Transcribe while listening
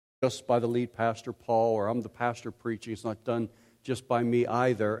just by the lead pastor, Paul, or I'm the pastor preaching. It's not done just by me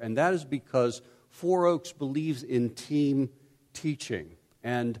either. And that is because Four Oaks believes in team teaching.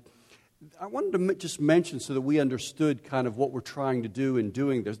 And I wanted to just mention so that we understood kind of what we're trying to do in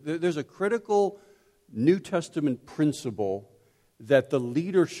doing this. There's a critical New Testament principle that the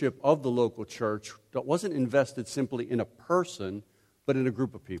leadership of the local church that wasn't invested simply in a person, but in a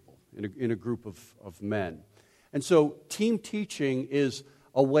group of people, in a group of men. And so team teaching is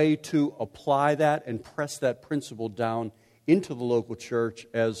a way to apply that and press that principle down into the local church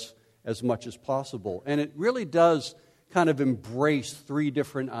as much as possible. And it really does kind of embrace three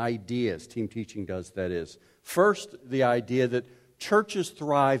different ideas. Team teaching does, that is. First, the idea that churches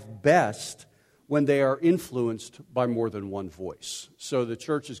thrive best when they are influenced by more than one voice. So the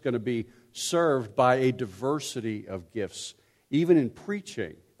church is going to be served by a diversity of gifts, even in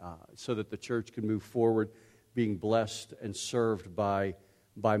preaching, so that the church can move forward being blessed and served by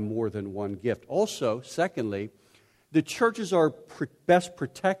more than one gift. Also, secondly, the churches are best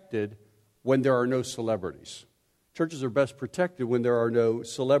protected when there are no celebrities. Churches are best protected when there are no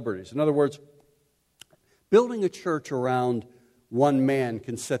celebrities. In other words, building a church around one man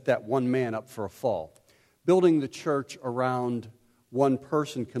can set that one man up for a fall. Building the church around one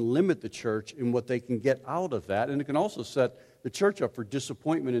person can limit the church in what they can get out of that, and it can also set the church up for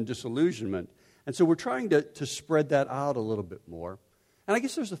disappointment and disillusionment. And so we're trying to spread that out a little bit more. And I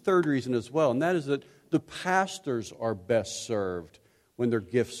guess there's a third reason as well, and that is that the pastors are best served when their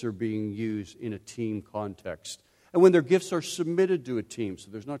gifts are being used in a team context, and when their gifts are submitted to a team, so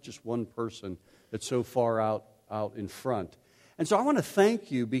there's not just one person that's so far out in front. And so I want to thank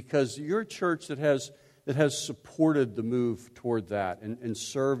you because you're a church that has supported the move toward that and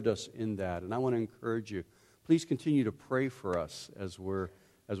served us in that. And I want to encourage you, please continue to pray for us as we're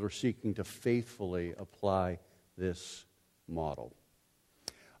seeking to faithfully apply this model.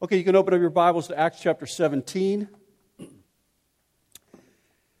 Okay, you can open up your Bibles to Acts chapter 17.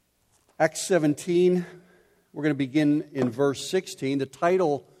 Acts 17, we're going to begin in verse 16. The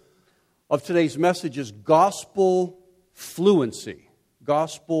title of today's message is Gospel Fluency.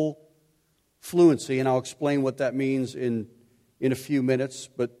 Gospel Fluency, and I'll explain what that means in a few minutes.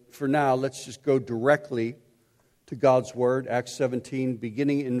 But for now, let's just go directly to God's Word, Acts 17,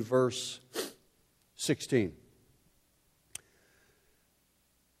 beginning in verse 16.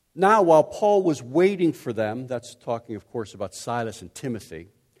 Now, while Paul was waiting for them, that's talking, of course, about Silas and Timothy.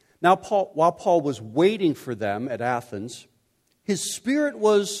 Now, while Paul was waiting for them at Athens, his spirit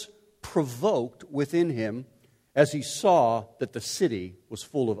was provoked within him as he saw that the city was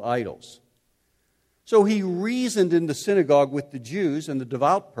full of idols. So he reasoned in the synagogue with the Jews and the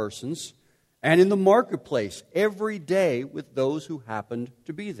devout persons, and in the marketplace every day with those who happened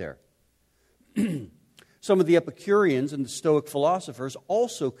to be there. Some of the Epicureans and the Stoic philosophers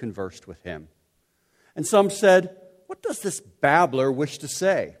also conversed with him. And some said, "What does this babbler wish to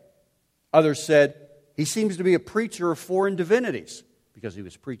say?" Others said, "He seems to be a preacher of foreign divinities," because he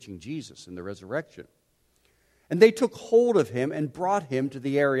was preaching Jesus and the resurrection. And they took hold of him and brought him to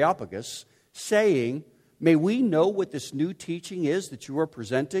the Areopagus, saying, "May we know what this new teaching is that you are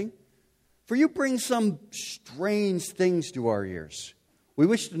presenting? For you bring some strange things to our ears. We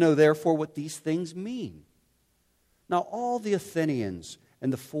wish to know, therefore, what these things mean." Now all the Athenians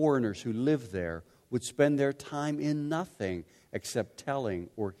and the foreigners who lived there would spend their time in nothing except telling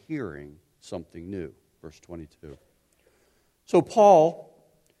or hearing something new. Verse 22. So Paul,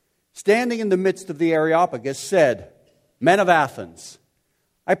 standing in the midst of the Areopagus, said, "Men of Athens,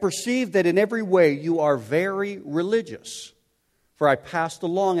 I perceive that in every way you are very religious. For I passed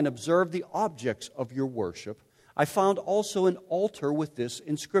along and observed the objects of your worship. I found also an altar with this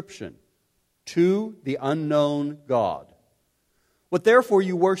inscription, 'To the unknown God.' What therefore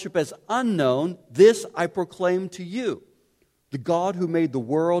you worship as unknown, this I proclaim to you. The God who made the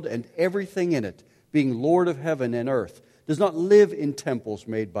world and everything in it, being Lord of heaven and earth, does not live in temples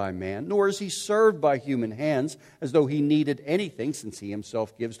made by man, nor is he served by human hands as though he needed anything, since he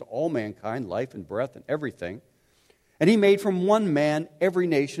himself gives to all mankind life and breath and everything. And he made from one man every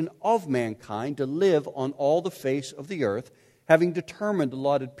nation of mankind to live on all the face of the earth, having determined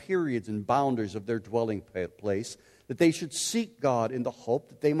allotted periods and boundaries of their dwelling place, that they should seek God in the hope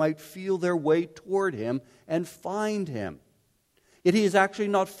that they might feel their way toward him and find him. Yet he is actually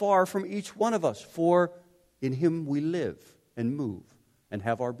not far from each one of us, for in him we live and move and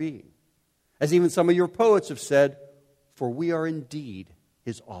have our being. As even some of your poets have said, for we are indeed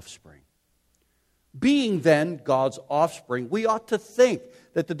his offspring. Being then God's offspring, we ought to think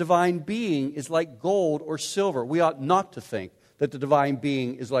that the divine being is like gold or silver. We ought not to think that the divine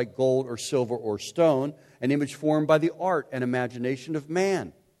being is like gold or silver or stone, an image formed by the art and imagination of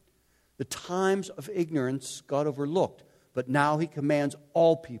man. The times of ignorance God overlooked, but now he commands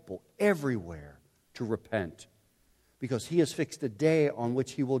all people everywhere to repent, because he has fixed a day on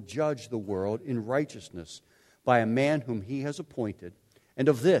which he will judge the world in righteousness by a man whom he has appointed, and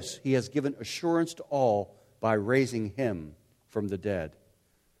of this he has given assurance to all by raising him from the dead.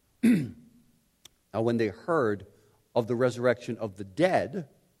 Now when they heard of the resurrection of the dead,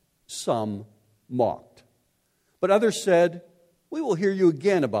 some mocked. But others said, "We will hear you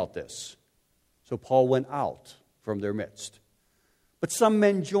again about this." So Paul went out from their midst. But some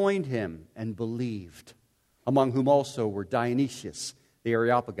men joined him and believed, among whom also were Dionysius the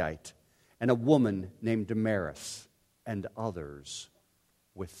Areopagite, and a woman named Damaris, and others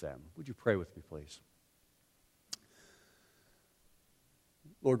with them. Would you pray with me, please?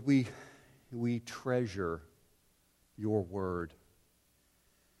 Lord, we treasure your word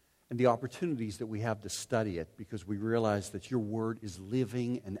and the opportunities that we have to study it, because we realize that your word is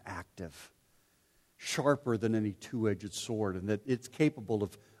living and active, sharper than any two-edged sword, and that it's capable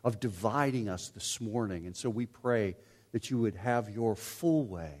of dividing us this morning. And so we pray that you would have your full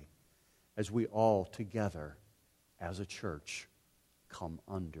way as we all together as a church come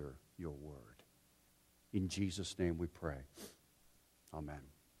under your word. In Jesus' name we pray. Amen.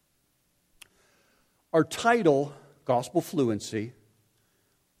 Our title, Gospel Fluency,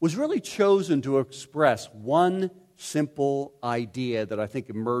 was really chosen to express one simple idea that I think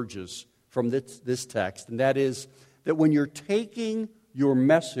emerges from this text, and that is that when you're taking your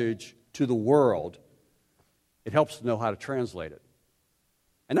message to the world, it helps to know how to translate it.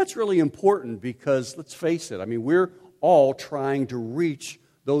 And that's really important because, let's face it, I mean, we're all trying to reach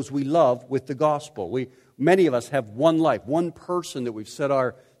those we love with the gospel. Many of us have one life, one person that we've set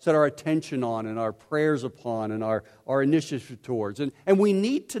our attention on and our prayers upon and our initiative towards. And we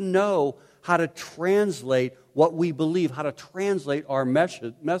need to know how to translate what we believe, how to translate our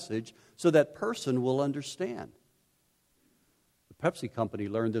message so that person will understand. The Pepsi company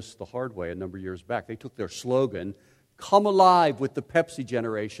learned this the hard way a number of years back. They took their slogan, "Come alive with the Pepsi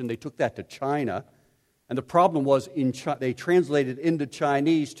generation." They took that to China. And the problem was they translated into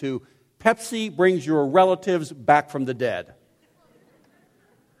Chinese to, "Pepsi brings your relatives back from the dead."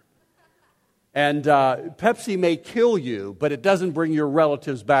 And Pepsi may kill you, but it doesn't bring your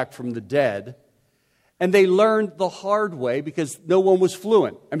relatives back from the dead. And they learned the hard way because no one was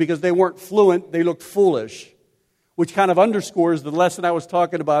fluent. And because they weren't fluent, they looked foolish, which kind of underscores the lesson I was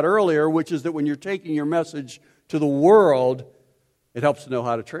talking about earlier, which is that when you're taking your message to the world, it helps to know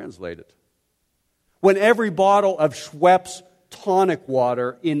how to translate it. When every bottle of Schweppes tonic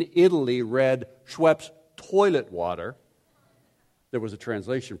water in Italy read Schweppes toilet water, there was a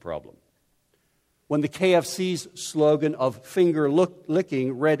translation problem. When the KFC's slogan of finger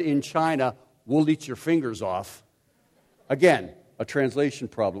licking read in China, "We'll eat your fingers off," again, a translation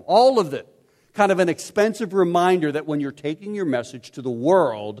problem. All of it, kind of an expensive reminder that when you're taking your message to the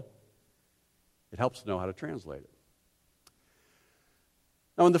world, it helps to know how to translate it.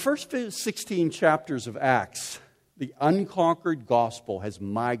 Now, in the first 16 chapters of Acts, the unconquered gospel has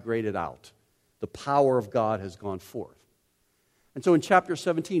migrated out. The power of God has gone forth. And so in chapter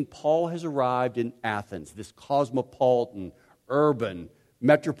 17, Paul has arrived in Athens, this cosmopolitan, urban,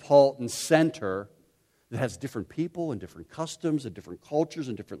 metropolitan center that has different people and different customs and different cultures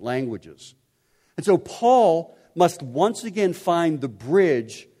and different languages. And so Paul must once again find the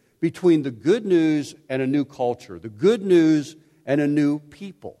bridge between the good news and a new culture, the good news and a new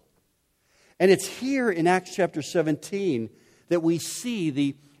people. And it's here in Acts chapter 17 that we see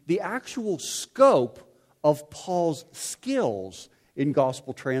the actual scope of Paul's skills in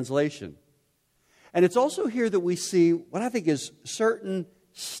gospel translation. And it's also here that we see what I think is certain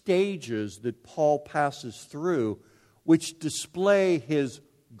stages that Paul passes through which display his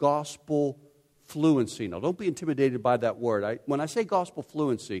gospel fluency. Now, don't be intimidated by that word. When I say gospel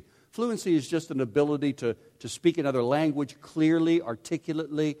fluency, fluency is just an ability to speak another language clearly,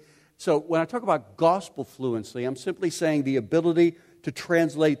 articulately. So when I talk about gospel fluency, I'm simply saying the ability to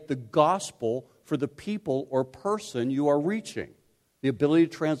translate the gospel for the people or person you are reaching. The ability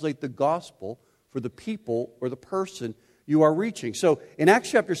to translate the gospel for the people or the person you are reaching. So in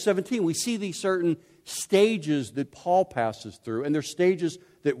Acts chapter 17, we see these certain stages that Paul passes through, and they're stages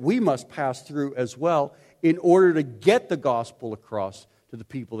that we must pass through as well in order to get the gospel across to the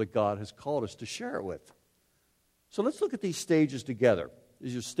people that God has called us to share it with. So let's look at these stages together.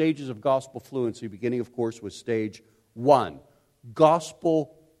 These are stages of gospel fluency, beginning, of course, with stage 1,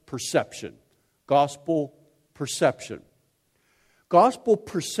 gospel perception. Gospel perception. Gospel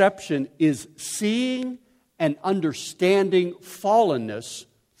perception is seeing and understanding fallenness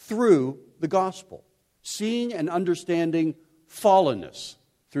through the gospel. Seeing and understanding fallenness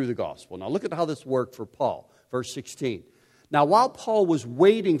through the gospel. Now look at how this worked for Paul. Verse 16. Now while Paul was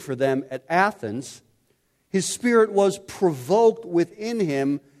waiting for them at Athens, his spirit was provoked within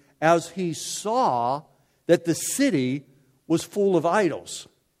him as he saw that the city was full of idols.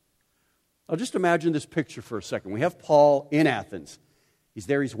 Now just imagine this picture for a second. We have Paul in Athens. He's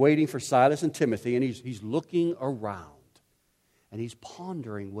there, he's waiting for Silas and Timothy, and he's looking around. And he's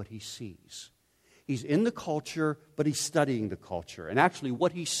pondering what he sees. He's in the culture, but he's studying the culture. And actually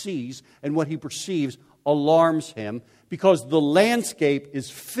what he sees and what he perceives alarms him because the landscape is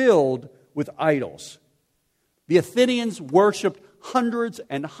filled with idols. The Athenians worshipped hundreds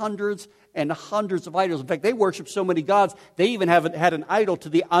and hundreds and hundreds of idols. In fact, they worshipped so many gods, they even had an idol to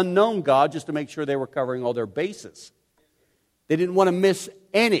the unknown God just to make sure they were covering all their bases. They didn't want to miss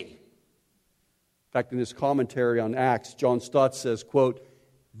any. In fact, in his commentary on Acts, John Stott says, quote,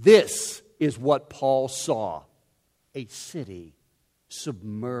 "This is what Paul saw, a city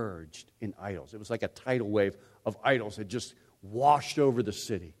submerged in idols." It was like a tidal wave of idols had just washed over the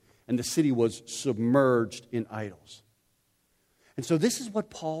city, and the city was submerged in idols. And so this is what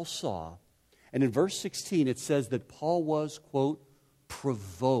Paul saw. And in verse 16, it says that Paul was, quote,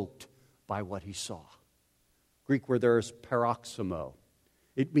 provoked by what he saw. Greek word there is paroxysmo.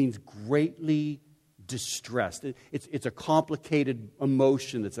 It means greatly distressed. It's a complicated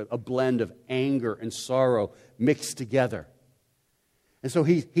emotion that's a blend of anger and sorrow mixed together. And so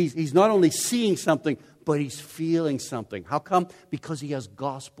he's not only seeing something, but he's feeling something. How come? Because he has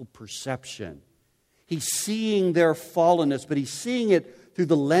gospel perception. He's seeing their fallenness, but he's seeing it through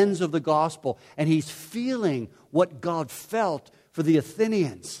the lens of the gospel. And he's feeling what God felt for the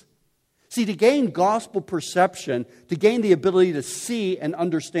Athenians. See, to gain gospel perception, to gain the ability to see and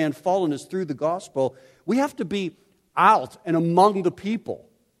understand fallenness through the gospel, we have to be out and among the people.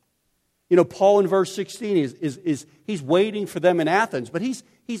 You know, Paul in verse 16 he's waiting for them in Athens, but he's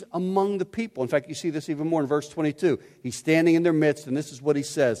among the people. In fact, you see this even more in verse 22. He's standing in their midst, and this is what he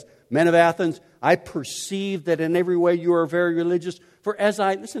says. "Men of Athens, I perceive that in every way you are very religious. For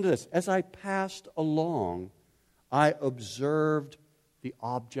listen to this, as I passed along, I observed the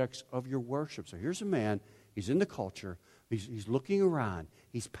objects of your worship." So here's a man, he's in the culture, he's looking around,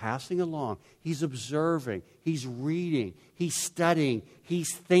 he's passing along, he's observing, he's reading, he's studying,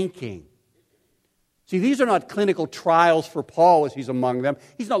 he's thinking. See, these are not clinical trials for Paul as he's among them.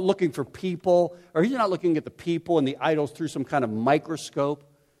 He's not looking for people, or he's not looking at the people and the idols through some kind of microscope,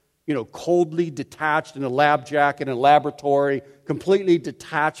 coldly detached in a lab jacket in a laboratory, completely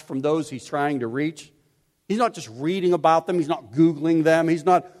detached from those he's trying to reach. He's not just reading about them. He's not Googling them. He's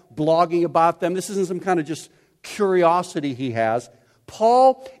not blogging about them. This isn't some kind of just curiosity he has.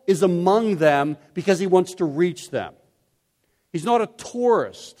 Paul is among them because he wants to reach them. He's not a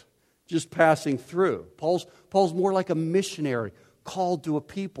tourist just passing through. Paul's more like a missionary called to a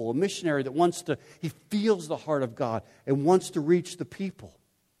people, a missionary that he feels the heart of God and wants to reach the people.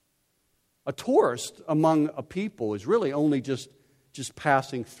 A tourist among a people is really only just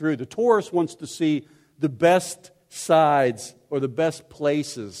passing through. The tourist wants to see the best sides or the best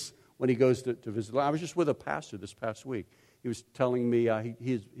places when he goes to visit. I was just with a pastor this past week. He was telling me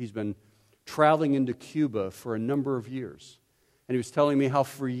he's been traveling into Cuba for a number of years. And he was telling me how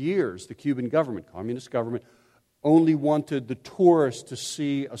for years the Cuban government, communist government, only wanted the tourists to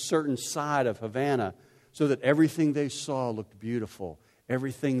see a certain side of Havana so that everything they saw looked beautiful.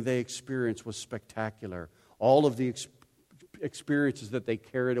 Everything they experienced was spectacular. All of the experiences that they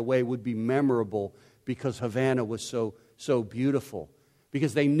carried away would be memorable because Havana was so beautiful.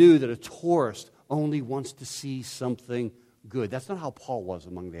 Because they knew that a tourist only wants to see something good. That's not how Paul was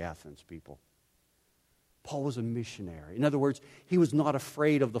among the Athens people. Paul was a missionary. In other words, he was not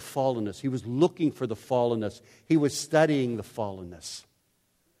afraid of the fallenness. He was looking for the fallenness. He was studying the fallenness.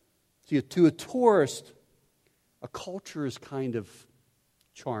 See, to a tourist, a culture is kind of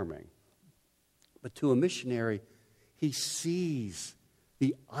charming. But to a missionary, he sees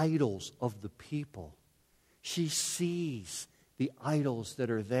the idols of the people. She sees the idols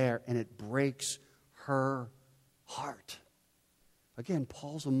that are there, and it breaks her heart. Again,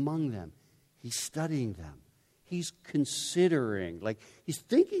 Paul's among them. He's studying them. He's considering, he's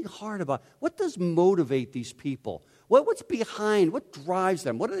thinking hard about what does motivate these people? What's behind? What drives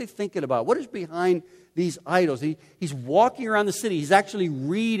them? What are they thinking about? What is behind these idols? He's walking around the city. He's actually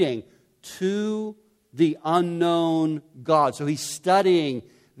reading to the unknown God. So he's studying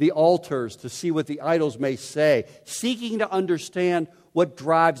the altars to see what the idols may say, seeking to understand what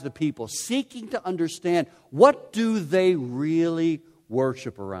drives the people, seeking to understand what do they really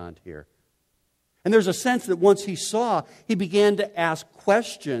worship around here. And there's a sense that once he saw, he began to ask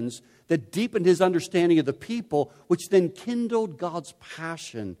questions that deepened his understanding of the people, which then kindled God's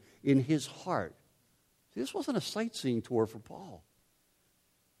passion in his heart. See, this wasn't a sightseeing tour for Paul.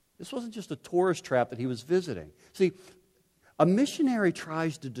 This wasn't just a tourist trap that he was visiting. See, a missionary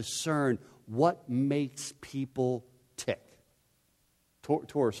tries to discern what makes people tick.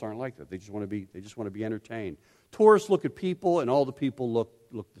 Tourists aren't like that. They just want to be entertained. Tourists look at people, and all the people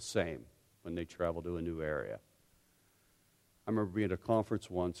look the same when they travel to a new area. I remember being at a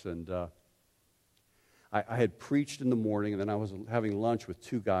conference once, and I had preached in the morning, and then I was having lunch with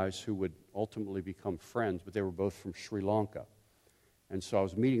two guys who would ultimately become friends, but they were both from Sri Lanka. And so I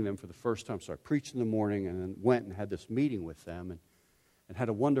was meeting them for the first time. So I preached in the morning and then went and had this meeting with them and had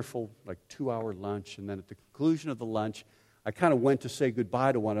a wonderful 2-hour lunch. And then at the conclusion of the lunch, I kind of went to say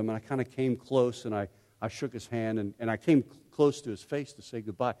goodbye to one of them, and I kind of came close, and I shook his hand, and I came close to his face to say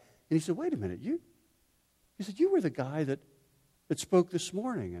goodbye. And he said, "Wait a minute, you were the guy that spoke this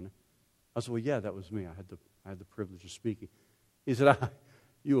morning." And I said, "Well, yeah, that was me. I had the privilege of speaking." He said,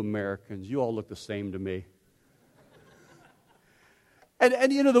 "You Americans, you all look the same to me." And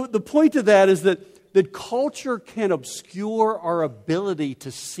the point of that is that culture can obscure our ability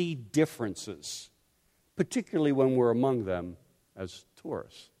to see differences, particularly when we're among them as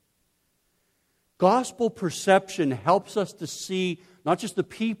tourists. Gospel perception helps us to see not just the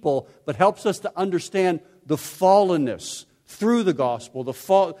people, but helps us to understand the fallenness through the gospel,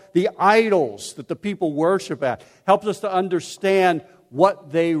 the idols that the people worship at, helps us to understand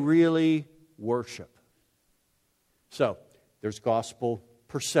what they really worship. So, there's gospel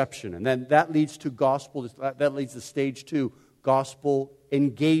perception, and then that leads to stage 2, gospel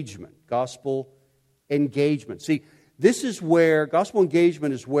engagement. Gospel engagement. See, this is where, gospel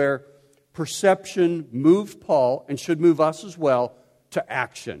engagement is where perception moved Paul, and should move us as well, to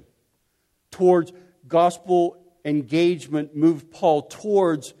action. Gospel engagement moved Paul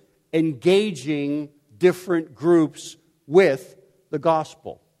towards engaging different groups with the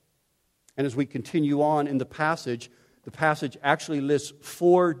gospel. And as we continue on in the passage actually lists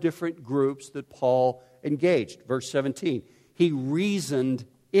 4 different groups that Paul engaged. Verse 17, he reasoned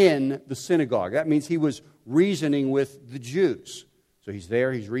in the synagogue. That means he was reasoning with the Jews. So he's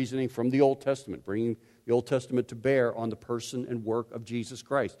reasoning from the Old Testament, bringing the Old Testament to bear on the person and work of Jesus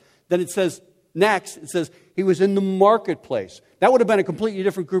Christ. Then it says he was in the marketplace. That would have been a completely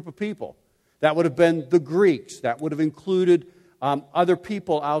different group of people. That would have been the Greeks. That would have included other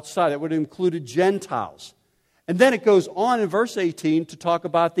people outside. That would have included Gentiles. And then it goes on in verse 18 to talk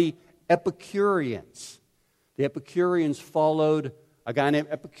about the Epicureans. The Epicureans followed a guy named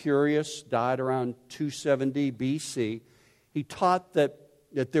Epicurus, died around 270 BC. He taught that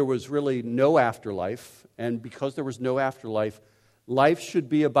there was really no afterlife, and because there was no afterlife, life should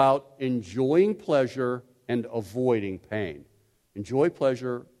be about enjoying pleasure and avoiding pain. Enjoy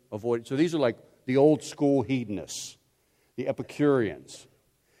pleasure, avoid. So these are like the old school hedonists, the Epicureans.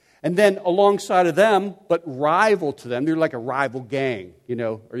 And then alongside of them, but rival to them, they're like a rival gang,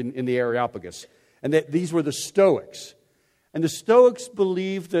 in the Areopagus. And these were the Stoics. And the Stoics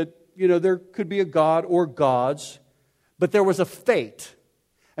believed that, there could be a god or gods, but there was a fate.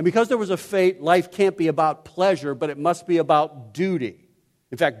 And because there was a fate, life can't be about pleasure, but it must be about duty.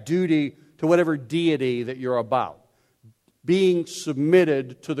 In fact, duty to whatever deity that you're about. Being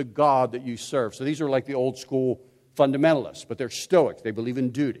submitted to the God that you serve. So these are like the old school fundamentalists, but they're Stoics. They believe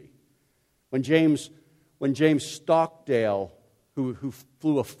in duty. When James Stockdale, who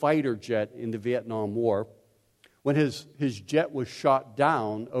flew a fighter jet in the Vietnam War, when his jet was shot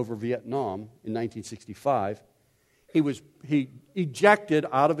down over Vietnam in 1965, he ejected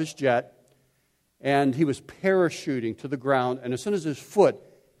out of his jet, and he was parachuting to the ground, and as soon as his foot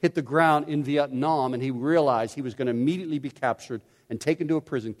hit the ground in Vietnam, and he realized he was going to immediately be captured and taken to a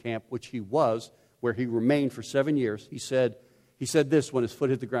prison camp, which he was, where he remained for 7 years, he said this when his foot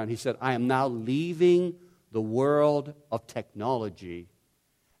hit the ground. He said, "I am now leaving the world of technology,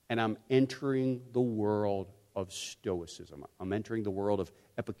 and I'm entering the world of Stoicism. I'm entering the world of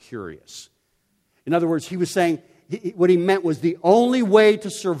Epicurus." In other words, he was saying, what he meant was the only way to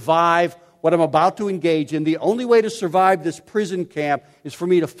survive what I'm about to engage in, the only way to survive this prison camp is for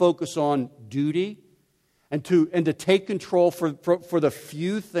me to focus on duty and to take control for the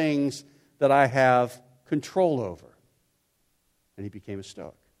few things that I have control over. And he became a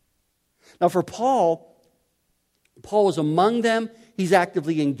Stoic. Now for Paul is among them, he's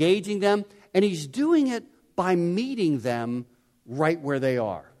actively engaging them, and he's doing it by meeting them right where they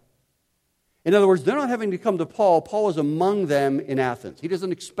are. In other words, they're not having to come to Paul. Paul is among them in Athens. He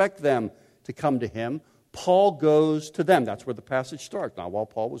doesn't expect them to come to him. Paul goes to them. That's where the passage starts. Now, while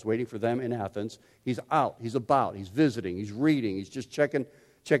Paul was waiting for them in Athens, he's out, he's about, he's visiting, he's reading, he's just checking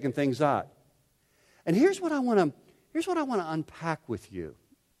checking things out. And here's what I want to unpack with you,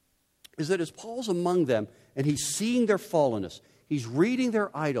 is that as Paul's among them and he's seeing their fallenness, he's reading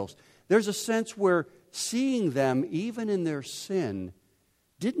their idols, there's a sense where seeing them, even in their sin,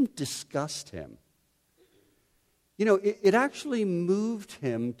 didn't disgust him. You know, it actually moved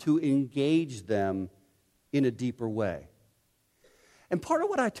him to engage them in a deeper way. And part of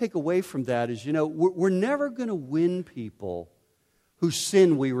what I take away from that is, you know, we're never going to win people whose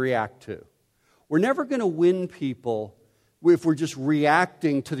sin we react to. We're never going to win people if we're just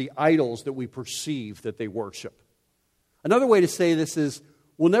reacting to the idols that we perceive that they worship. Another way to say this is,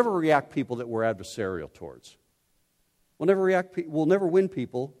 we'll never react people that we're adversarial towards. We'll never win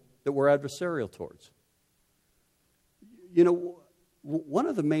people that we're adversarial towards. You know, one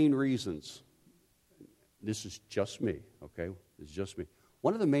of the main reasons, this is just me, okay? It's just me.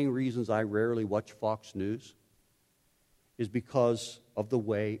 One of the main reasons I rarely watch Fox News is because of the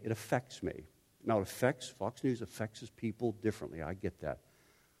way it affects me. Now, Fox News affects people differently. I get that.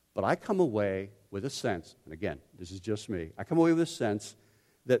 But I come away with a sense, and again, this is just me, I come away with a sense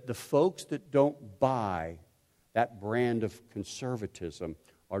that the folks that don't buy that brand of conservatism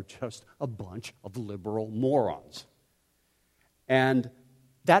are just a bunch of liberal morons. And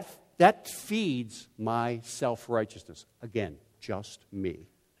that feeds my self-righteousness. Again, just me.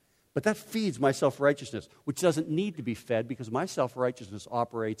 But that feeds my self-righteousness, which doesn't need to be fed because my self-righteousness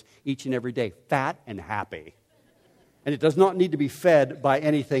operates each and every day, fat and happy. And it does not need to be fed by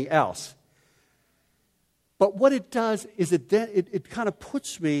anything else. But what it does is it kind of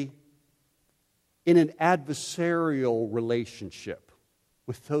puts me in an adversarial relationship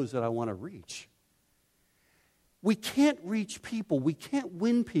with those that I want to reach. We can't reach people, we can't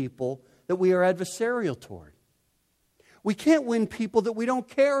win people that we are adversarial toward. We can't win people that we don't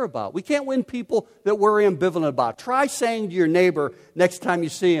care about. We can't win people that we're ambivalent about. Try saying to your neighbor next time you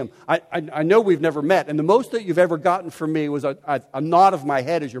see him, I know we've never met, and the most that you've ever gotten from me was a nod of my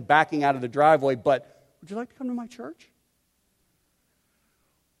head as you're backing out of the driveway, but would you like to come to my church?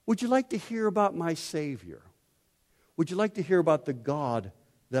 Would you like to hear about my Savior? Would you like to hear about the God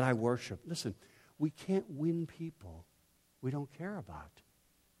that I worship? Listen, we can't win people we don't care about.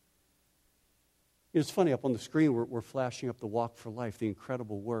 It's funny, up on the screen we're flashing up the Walk for Life, the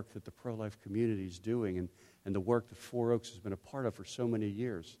incredible work that the pro-life community is doing and the work that Four Oaks has been a part of for so many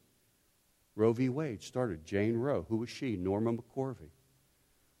years. Roe v. Wade started. Jane Roe. Who was she? Norma McCorvey.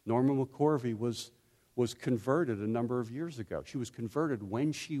 Norma McCorvey was converted a number of years ago. She was converted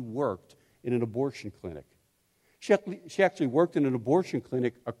when she worked in an abortion clinic. She actually worked in an abortion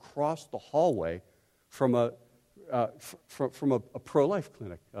clinic across the hallway from a pro-life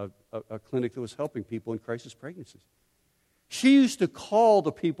clinic, a clinic that was helping people in crisis pregnancies. She used to call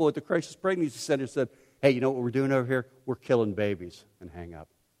the people at the crisis pregnancy center and said, hey, you know what we're doing over here? We're killing babies, and hang up.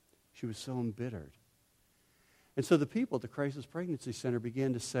 She was so embittered. And so the people at the crisis pregnancy center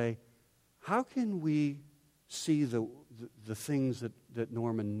began to say, how can we see the things that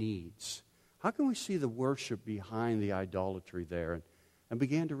Norma needs? How can we see the worship behind the idolatry there? And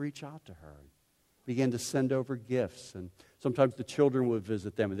began to reach out to her. Began to send over gifts, and sometimes the children would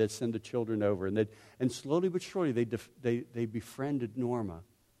visit them, and they'd send the children over, and slowly but surely they befriended Norma,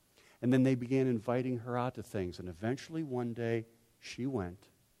 and then they began inviting her out to things, and eventually one day she went,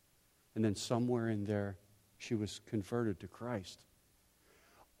 and then somewhere in there she was converted to Christ.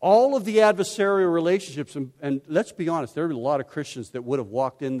 All of the adversarial relationships, and let's be honest, there are a lot of Christians that would have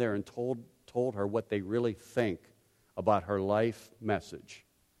walked in there and told her what they really think about her life message.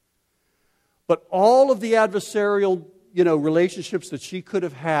 But all of the adversarial, relationships that she could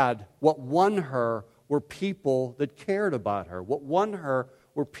have had, what won her were people that cared about her. What won her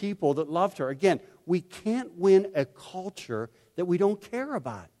were people that loved her. Again, we can't win a culture that we don't care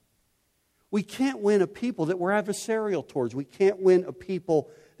about. We can't win a people that we're adversarial towards. We can't win a people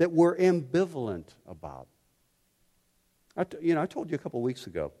that we're ambivalent about. I told you a couple of weeks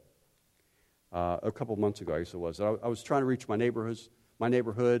ago, a couple of months ago, I guess it was, I was trying to reach my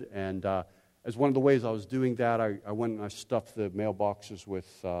neighborhood, and as one of the ways I was doing that, I went and I stuffed the mailboxes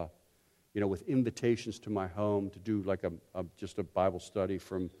with invitations to my home to do like just a Bible study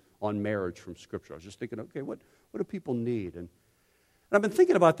on marriage from Scripture. I was just thinking, okay, what do people need? And I've been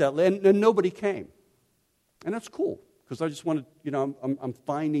thinking about that, and nobody came, and that's cool because I just wanted, I'm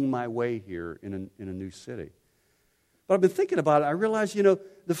finding my way here in a new city. But I've been thinking about it. I realized,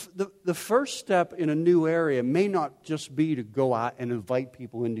 the first step in a new area may not just be to go out and invite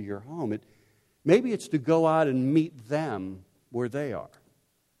people into your home. Maybe it's to go out and meet them where they are.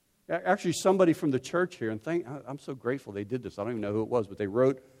 Actually, somebody from the church here, and I'm so grateful they did this. I don't even know who it was, but they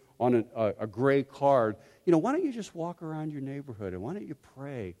wrote on a gray card, why don't you just walk around your neighborhood and why don't you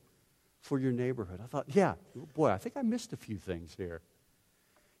pray for your neighborhood? I thought, yeah, boy, I think I missed a few things here.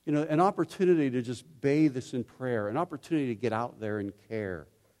 An opportunity to just bathe us in prayer, an opportunity to get out there and care.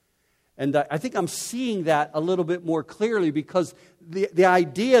 And I think I'm seeing that a little bit more clearly because the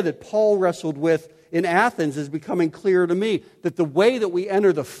idea that Paul wrestled with in Athens is becoming clear to me, that the way that we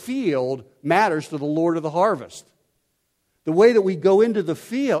enter the field matters to the Lord of the harvest. The way that we go into the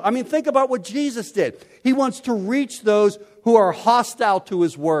field. Think about what Jesus did. He wants to reach those who are hostile to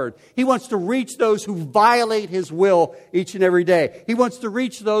His word. He wants to reach those who violate His will each and every day. He wants to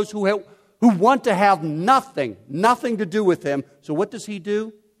reach those who want to have nothing to do with Him. So what does He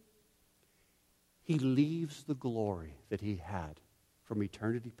do? He leaves the glory that He had from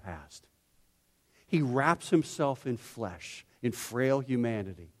eternity past. He wraps Himself in flesh, in frail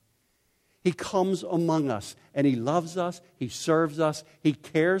humanity. He comes among us, and He loves us, He serves us, He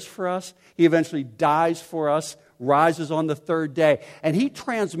cares for us, He eventually dies for us, rises on the third day, and He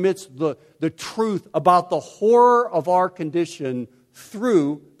transmits the truth about the horror of our condition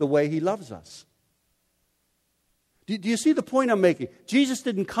through the way He loves us. Do you see the point I'm making? Jesus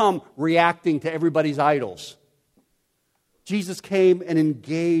didn't come reacting to everybody's idols. Jesus came and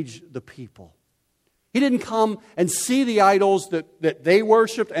engaged the people. He didn't come and see the idols that they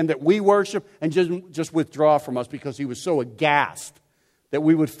worshiped and that we worship and just withdraw from us because He was so aghast that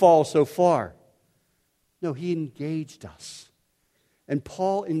we would fall so far. No, He engaged us. And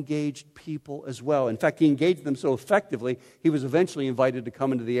Paul engaged people as well. In fact, he engaged them so effectively, he was eventually invited to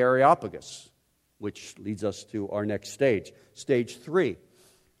come into the Areopagus, which leads us to our next stage. Stage 3.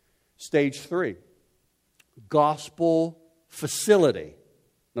 Stage 3. Gospel facility.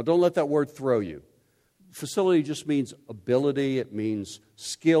 Now, don't let that word throw you. Facility just means ability. It means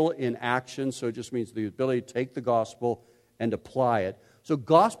skill in action. So it just means the ability to take the gospel and apply it. So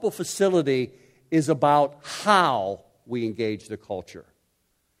gospel facility is about how we engage the culture.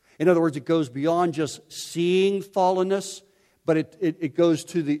 In other words, it goes beyond just seeing fallenness, but it goes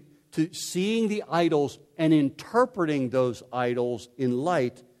to seeing the idols and interpreting those idols in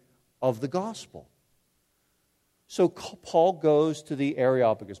light of the gospel. So Paul goes to the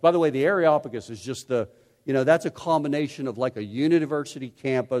Areopagus. By the way, the Areopagus is just that's a combination of like a university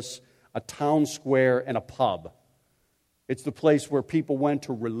campus, a town square, and a pub. It's the place where people went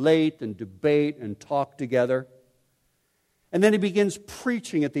to relate and debate and talk together. And then he begins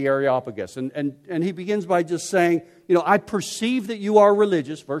preaching at the Areopagus. And he begins by just saying, I perceive that you are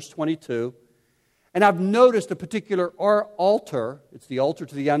religious, verse 22. And I've noticed a particular altar. It's the altar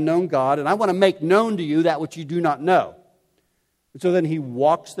to the unknown God. And I want to make known to you that which you do not know. And so then he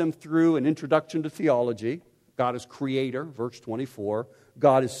walks them through an introduction to theology. God is creator, verse 24.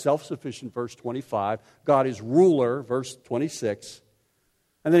 God is self-sufficient, verse 25. God is ruler, verse 26.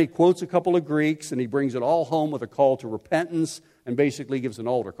 And then he quotes a couple of Greeks, and he brings it all home with a call to repentance and basically gives an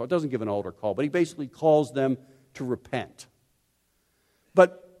altar call. It doesn't give an altar call, but he basically calls them to repent.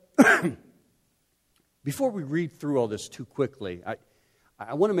 But before we read through all this too quickly,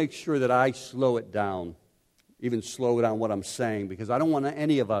 I want to make sure that I slow it down, even slow down what I'm saying, because I don't want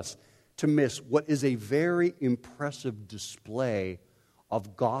any of us to miss what is a very impressive display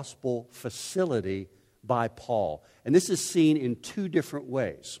of gospel facility by Paul. And this is seen in two different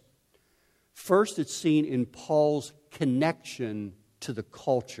ways. First, it's seen in Paul's connection to the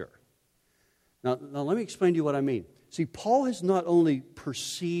culture. Now let me explain to you what I mean. See, Paul has not only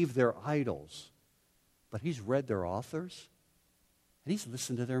perceived their idols, but he's read their authors, and he's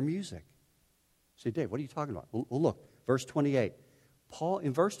listened to their music. You say, Dave, what are you talking about? Well, look, verse 28.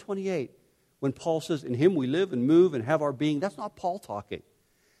 In verse 28, when Paul says, in Him we live and move and have our being, that's not Paul talking.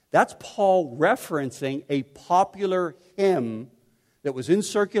 That's Paul referencing a popular hymn that was in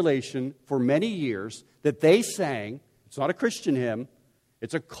circulation for many years that they sang. It's not a Christian hymn.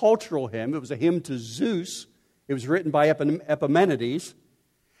 It's a cultural hymn. It was a hymn to Zeus. It was written by Epimenides.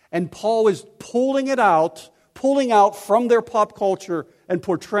 And Paul is pulling out from their pop culture and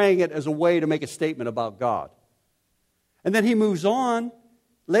portraying it as a way to make a statement about God. And then he moves on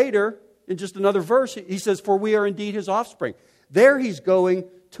later in just another verse. He says, for we are indeed His offspring. There he's going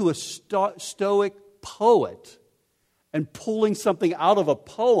to a Stoic poet and pulling something out of a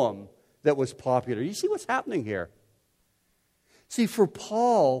poem that was popular. You see what's happening here? See, for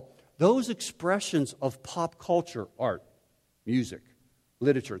Paul, those expressions of pop culture, art, music,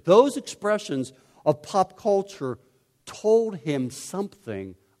 literature, those expressions of pop culture told him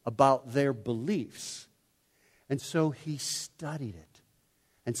something about their beliefs. And so he studied it.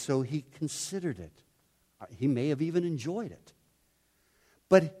 And so he considered it. He may have even enjoyed it.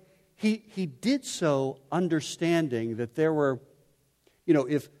 But he did so understanding that there were,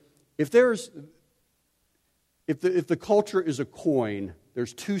 if the culture is a coin,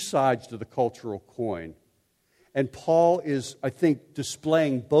 there's two sides to the cultural coin. And Paul is, I think,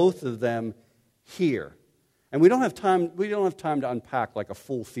 displaying both of them here. And we don't have time to unpack like a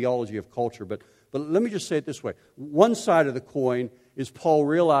full theology of culture, but let me just say it this way. One side of the coin is Paul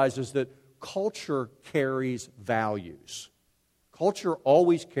realizes that culture carries values. Culture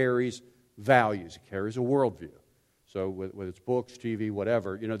always carries values. It carries a worldview. So whether it's books, TV,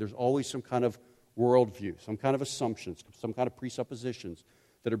 whatever, there's always some kind of worldview, some kind of assumptions, some kind of presuppositions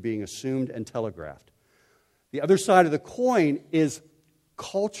that are being assumed and telegraphed. The other side of the coin is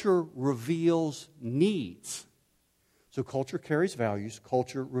culture reveals needs. So culture carries values,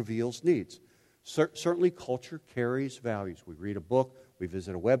 culture reveals needs. Certainly culture carries values. We read a book, we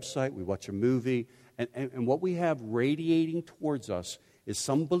visit a website, we watch a movie, and what we have radiating towards us is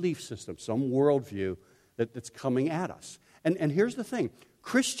some belief system, some worldview that's coming at us. And here's the thing.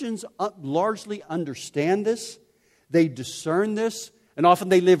 Christians largely understand this. They discern this. And often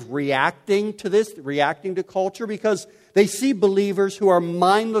they live reacting to this, reacting to culture, because they see believers who are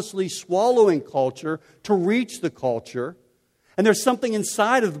mindlessly swallowing culture to reach the culture. And there's something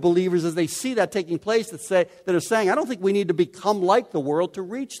inside of the believers as they see that taking place that are saying, I don't think we need to become like the world to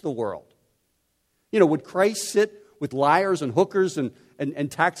reach the world. Would Christ sit with liars and hookers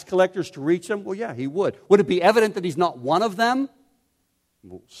and tax collectors to reach them? Well, yeah, he would. Would it be evident that he's not one of them?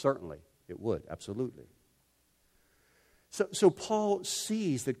 Well, certainly it would, absolutely. So Paul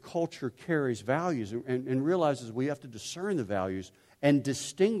sees that culture carries values and realizes we have to discern the values and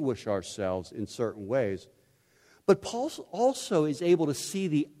distinguish ourselves in certain ways. But Paul also is able to see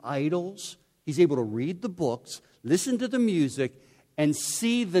the idols. He's able to read the books, listen to the music, and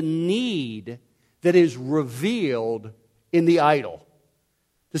see the need that is revealed in the idol.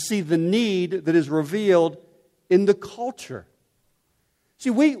 To see the need that is revealed in the culture. See,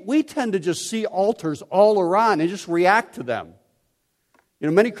 we tend to just see altars all around and just react to them.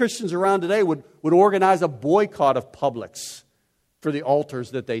 Many Christians around today would organize a boycott of Publix for the altars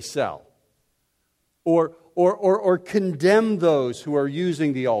that they sell. Or condemn those who are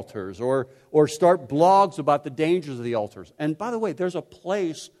using the altars, or start blogs about the dangers of the altars. And by the way, there's a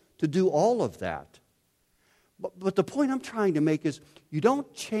place to do all of that. But the point I'm trying to make is you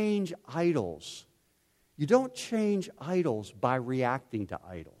don't change idols. You don't change idols by reacting to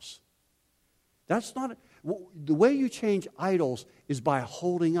idols. That's not the way you change idols is by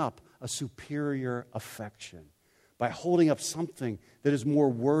holding up a superior affection, by holding up something that is more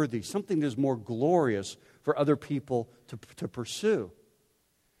worthy, something that is more glorious for other people to pursue.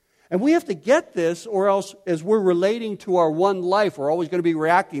 And we have to get this, or else as we're relating to our one life, we're always going to be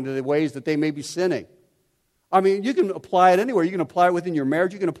reacting to the ways that they may be sinning. I mean, you can apply it anywhere. You can apply it within your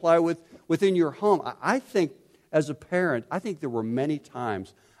marriage. You can apply it within your home. I think, as a parent, there were many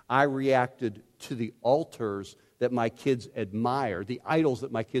times I reacted to the altars that my kids admired, the idols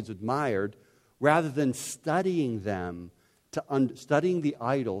that my kids admired, rather than studying them, studying the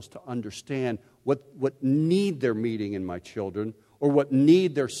idols to understand what need they're meeting in my children, or what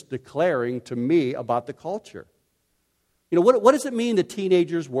need they're declaring to me about the culture. What does it mean that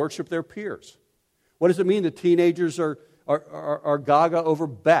teenagers worship their peers? What does it mean that teenagers are gaga over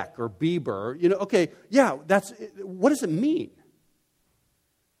Beck or Bieber? What does it mean?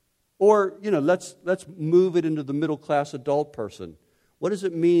 Or, let's move it into the middle-class adult person. What does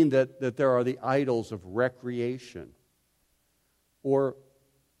it mean that there are the idols of recreation or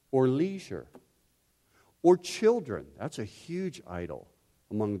leisure or children? That's a huge idol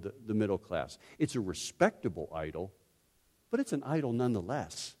among the middle class. It's a respectable idol, but it's an idol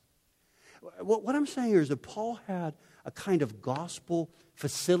nonetheless. What I'm saying here is that Paul had a kind of gospel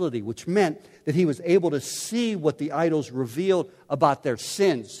facility, which meant that he was able to see what the idols revealed about their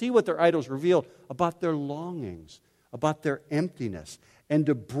sins, see what their idols revealed about their longings, about their emptiness, and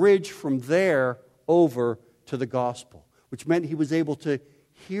to bridge from there over to the gospel, which meant he was able to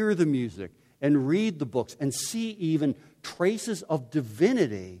hear the music and read the books and see even traces of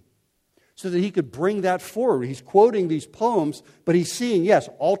divinity so that he could bring that forward. He's quoting these poems, but he's seeing, yes,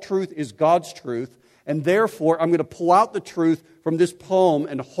 all truth is God's truth, and therefore I'm going to pull out the truth from this poem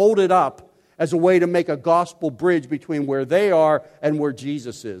and hold it up as a way to make a gospel bridge between where they are and where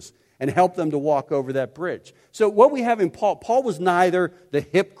Jesus is, and help them to walk over that bridge. So what we have in Paul was neither the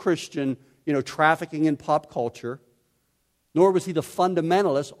hip Christian, trafficking in pop culture, nor was he the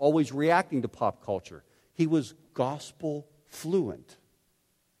fundamentalist always reacting to pop culture. He was gospel fluent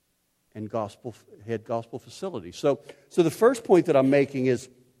and had gospel facility. So the first point that I'm making is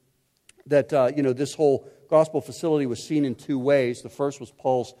that this whole gospel facility was seen in two ways. The first was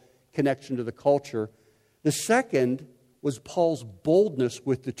Paul's connection to the culture. The second was Paul's boldness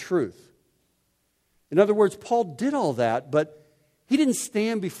with the truth. In other words, Paul did all that, but he didn't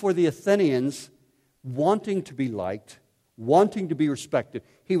stand before the Athenians wanting to be liked, wanting to be respected.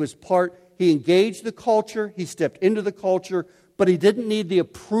 He engaged the culture, he stepped into the culture, but he didn't need the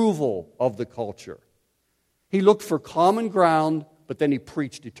approval of the culture. He looked for common ground, but then he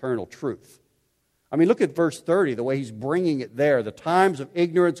preached eternal truth. I mean, look at verse 30, the way he's bringing it there. The times of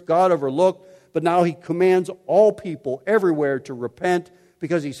ignorance God overlooked, but now he commands all people everywhere to repent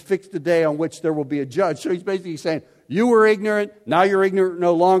because he's fixed the day on which there will be a judge. So he's basically saying, you were ignorant, now you're ignorant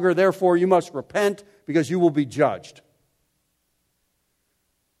no longer, therefore you must repent because you will be judged.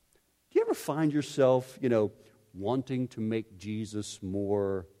 Do you ever find yourself, wanting to make Jesus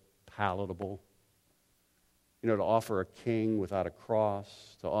more palatable? To offer a king without a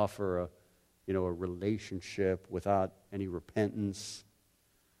cross, to offer a relationship without any repentance.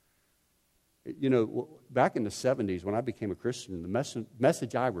 Back in the 70s when I became a Christian, the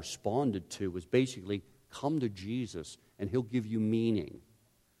message I responded to was basically, come to Jesus and He'll give you meaning.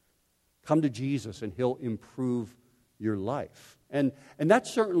 Come to Jesus and He'll improve your life. And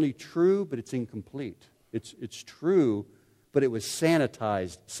that's certainly true, but it's incomplete. It's true, but it was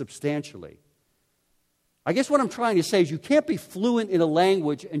sanitized substantially. I guess what I'm trying to say is you can't be fluent in a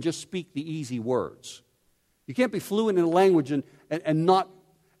language and just speak the easy words. You can't be fluent in a language and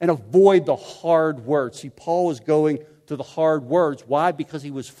avoid the hard words. See, Paul was going to the hard words. Why? Because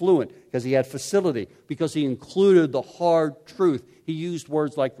he was fluent, because he had facility, because he included the hard truth. He used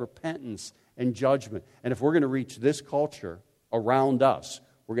words like repentance and judgment. And if we're going to reach this culture around us,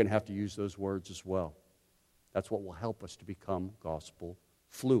 we're going to have to use those words as well. That's what will help us to become gospel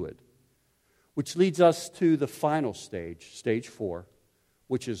fluid. Which leads us to the final stage, stage 4,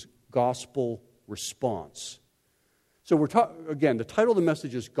 which is gospel response. So again, the title of the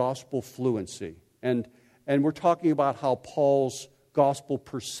message is Gospel Fluency. And we're talking about how Paul's gospel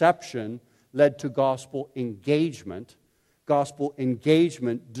perception led to gospel engagement. Gospel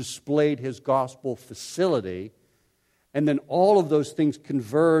engagement displayed his gospel facility. And then all of those things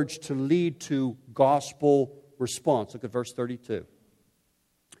converge to lead to gospel response. Look at verse 32.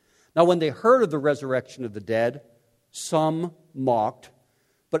 Now, when they heard of the resurrection of the dead, some mocked,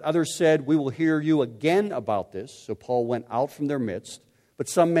 but others said, we will hear you again about this. So Paul went out from their midst, but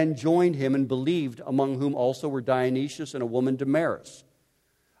some men joined him and believed, among whom also were Dionysius and a woman Damaris.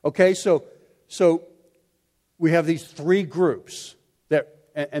 Okay, so we have these three groups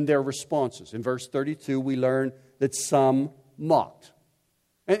and their responses. In verse 32, we learn that some mocked.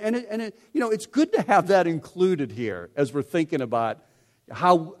 And it's good to have that included here as we're thinking about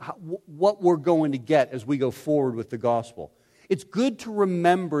what we're going to get as we go forward with the gospel. It's good to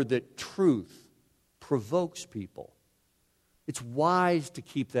remember that truth provokes people. It's wise to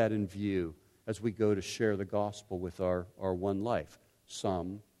keep that in view as we go to share the gospel with our one life.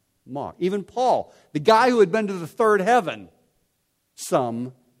 Some mock. Even Paul, the guy who had been to the third heaven,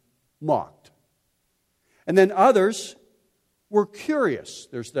 some mocked. And then others were curious.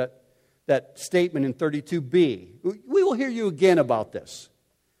 There's that statement in 32b. We will hear you again about this.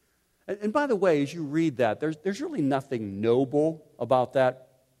 And by the way, as you read that, there's really nothing noble about that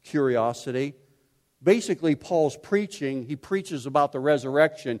curiosity. Basically, Paul's preaching, he preaches about the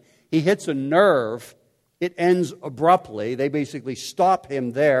resurrection. He hits a nerve. It ends abruptly. They basically stop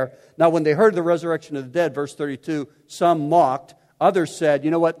him there. Now, when they heard the resurrection of the dead, verse 32, some mocked. Others said,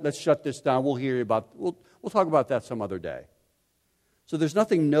 you know what, let's shut this down. We'll hear you we'll talk about that some other day. So there's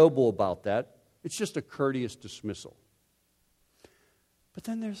nothing noble about that. It's just a courteous dismissal. But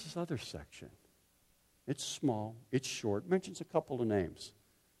then there's this other section. It's small, it's short, mentions a couple of names.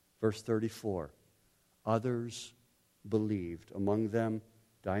 Verse 34, others believed, among them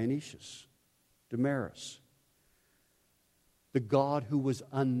Dionysius, Damaris. The God who was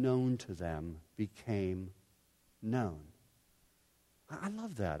unknown to them became known. I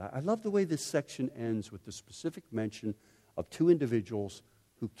love that. I love the way this section ends with the specific mention of two individuals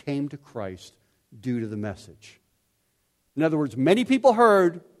who came to Christ due to the message. In other words, many people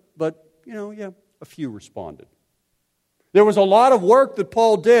heard, but, a few responded. There was a lot of work that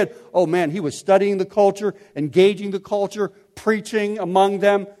Paul did. Oh man, he was studying the culture, engaging the culture, preaching among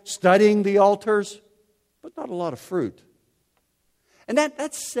them, studying the altars, but not a lot of fruit. And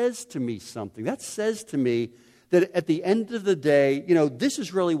that says to me something. That says to me that at the end of the day, this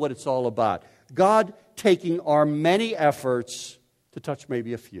is really what it's all about. God taking our many efforts to touch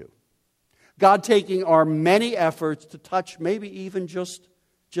maybe a few. God taking our many efforts to touch maybe even just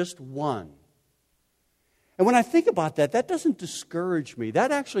one. And when I think about that, that doesn't discourage me.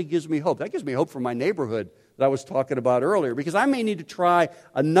 That actually gives me hope. That gives me hope for my neighborhood that I was talking about earlier. Because I may need to try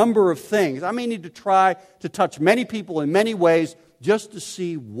a number of things. I may need to try to touch many people in many ways just to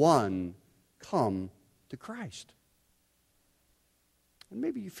see one come to Christ. And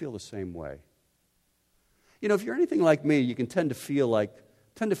maybe you feel the same way. You know, if you're anything like me, you can tend to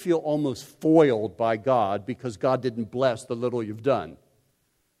feel almost foiled by God because God didn't bless the little you've done.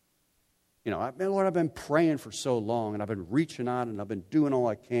 You know, Lord, I've been praying for so long, and I've been reaching out, and I've been doing all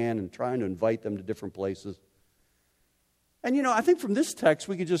I can and trying to invite them to different places. And, you know, I think from this text,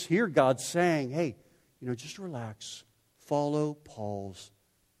 we could just hear God saying, hey, you know, just relax. Follow Paul's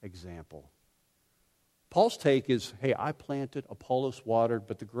example. Paul's take is, hey, I planted, Apollos watered,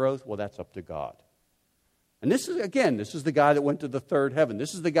 but the growth, well, that's up to God. And this is the guy that went to the third heaven.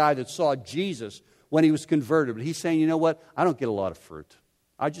 This is the guy that saw Jesus when he was converted. But he's saying, you know what? I don't get a lot of fruit.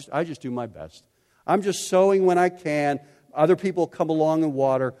 I just do my best. I'm just sowing when I can. Other people come along and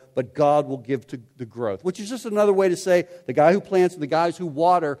water, but God will give to the growth. Which is just another way to say the guy who plants and the guys who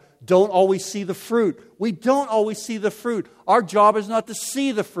water don't always see the fruit. We don't always see the fruit. Our job is not to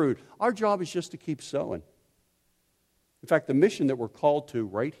see the fruit. Our job is just to keep sowing. In fact, the mission that we're called to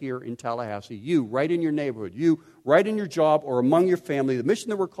right here in Tallahassee, you right in your neighborhood, you right in your job or among your family, the mission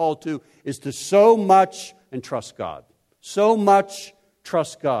that we're called to is to sow much and trust God. So much,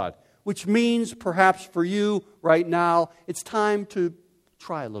 trust God. Which means perhaps for you right now, it's time to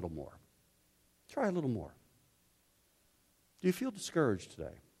try a little more. Try a little more. Do you feel discouraged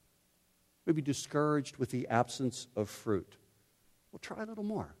today? Maybe discouraged with the absence of fruit. Well, try a little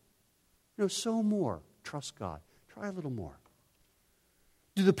more. You know, sow more. Trust God. Try a little more.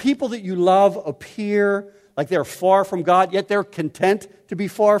 Do the people that you love appear like they're far from God, yet they're content to be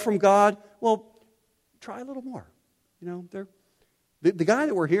far from God? Well, try a little more. You know, the guy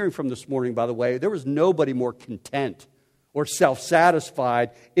that we're hearing from this morning, by the way, there was nobody more content or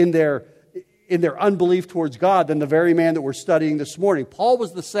self-satisfied in their unbelief towards God than the very man that we're studying this morning. Paul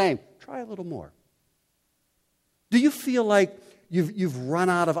was the same. Try a little more. Do you feel like you've run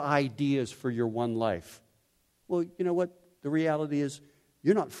out of ideas for your one life? Well, you know what? The reality is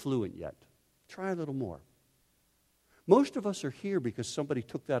you're not fluent yet. Try a little more. Most of us are here because somebody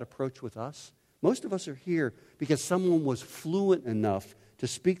took that approach with us. Most of us are here because someone was fluent enough to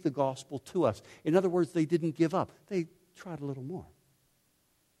speak the gospel to us. In other words, they didn't give up. They tried a little more.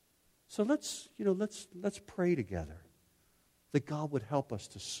 So let's pray together that God would help us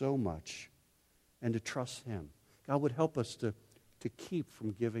to sow much and to trust Him. God would help us to keep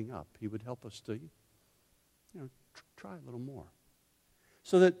from giving up. He would help us to try a little more.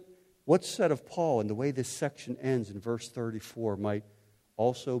 So that what's said of Paul and the way this section ends in verse 34 might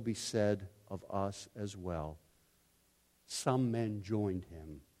also be said of us as well. Some men joined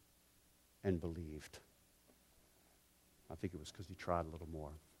him and believed. I think it was because he tried a little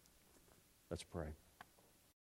more. Let's pray.